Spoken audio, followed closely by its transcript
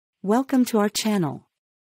Welcome to our channel.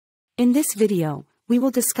 In this video, we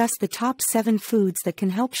will discuss the top 7 foods that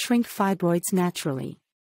can help shrink fibroids naturally.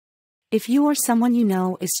 If you or someone you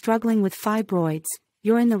know is struggling with fibroids,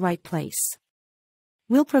 you're in the right place.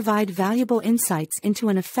 We'll provide valuable insights into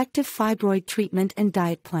an effective fibroid treatment and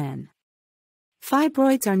diet plan.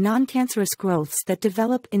 Fibroids are non-cancerous growths that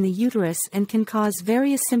develop in the uterus and can cause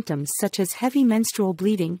various symptoms such as heavy menstrual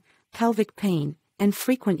bleeding, pelvic pain, and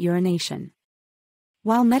frequent urination.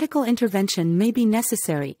 While medical intervention may be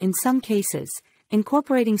necessary in some cases,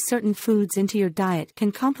 incorporating certain foods into your diet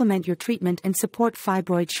can complement your treatment and support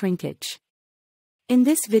fibroid shrinkage. In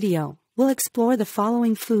this video, we'll explore the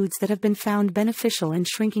following foods that have been found beneficial in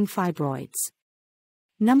shrinking fibroids.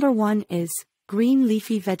 Number 1 is green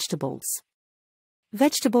leafy vegetables.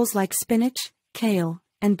 Vegetables like spinach, kale,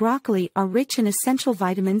 and broccoli are rich in essential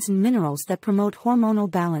vitamins and minerals that promote hormonal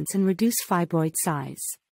balance and reduce fibroid size.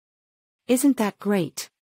 Isn't that great?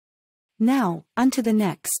 Now, onto the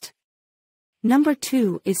next. Number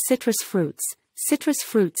 2 is citrus fruits. Citrus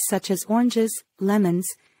fruits such as oranges, lemons,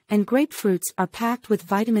 and grapefruits are packed with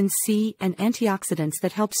vitamin C and antioxidants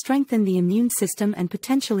that help strengthen the immune system and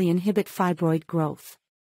potentially inhibit fibroid growth.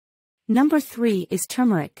 Number 3 is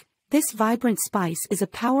turmeric. This vibrant spice is a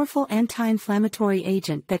powerful anti-inflammatory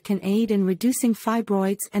agent that can aid in reducing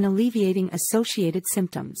fibroids and alleviating associated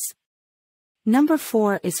symptoms. Number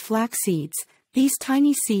 4 is flax seeds. These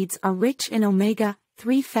tiny seeds are rich in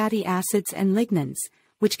omega-3 fatty acids and lignans,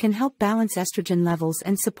 which can help balance estrogen levels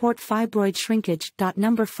and support fibroid shrinkage.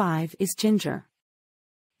 Number 5 is ginger.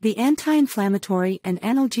 The anti-inflammatory and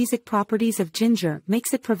analgesic properties of ginger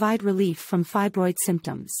makes it provide relief from fibroid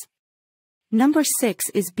symptoms. Number 6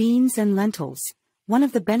 is beans and lentils. One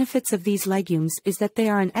of the benefits of these legumes is that they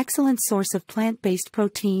are an excellent source of plant-based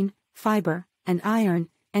protein, fiber, and iron,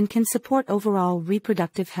 and can support overall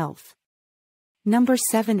reproductive health. Number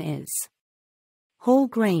 7 is whole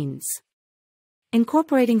grains.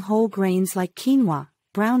 Incorporating whole grains like quinoa,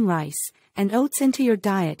 brown rice, and oats into your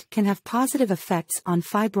diet can have positive effects on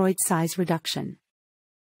fibroid size reduction.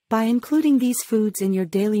 By including these foods in your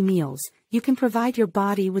daily meals, you can provide your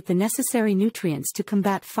body with the necessary nutrients to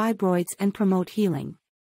combat fibroids and promote healing.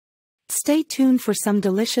 Stay tuned for some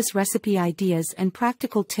delicious recipe ideas and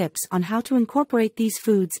practical tips on how to incorporate these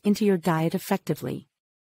foods into your diet effectively.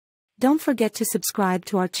 Don't forget to subscribe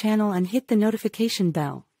to our channel and hit the notification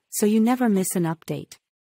bell, so you never miss an update.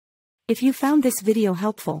 If you found this video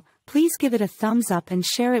helpful, please give it a thumbs up and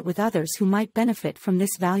share it with others who might benefit from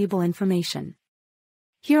this valuable information.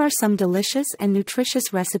 Here are some delicious and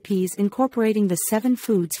nutritious recipes incorporating the 7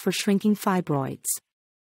 foods for shrinking fibroids.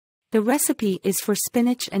 The recipe is for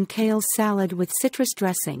spinach and kale salad with citrus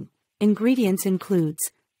dressing. Ingredients includes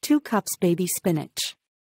 2 cups baby spinach,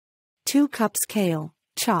 2 cups kale,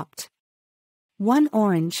 chopped, 1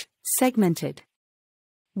 orange, segmented,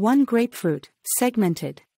 1 grapefruit,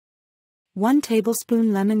 segmented, 1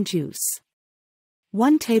 tablespoon lemon juice,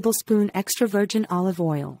 1 tablespoon extra virgin olive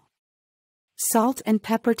oil, salt and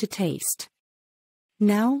pepper to taste.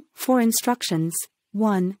 Now, for instructions.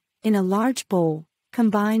 1. In a large bowl,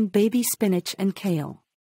 combine baby spinach and kale.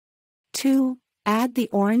 2. Add the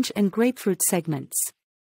orange and grapefruit segments.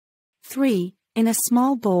 3. In a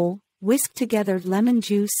small bowl, whisk together lemon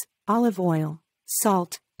juice, olive oil,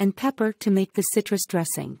 salt, and pepper to make the citrus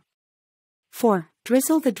dressing. 4.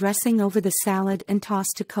 Drizzle the dressing over the salad and toss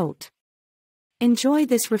to coat. Enjoy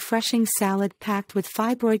this refreshing salad packed with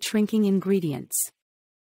fibroid shrinking ingredients.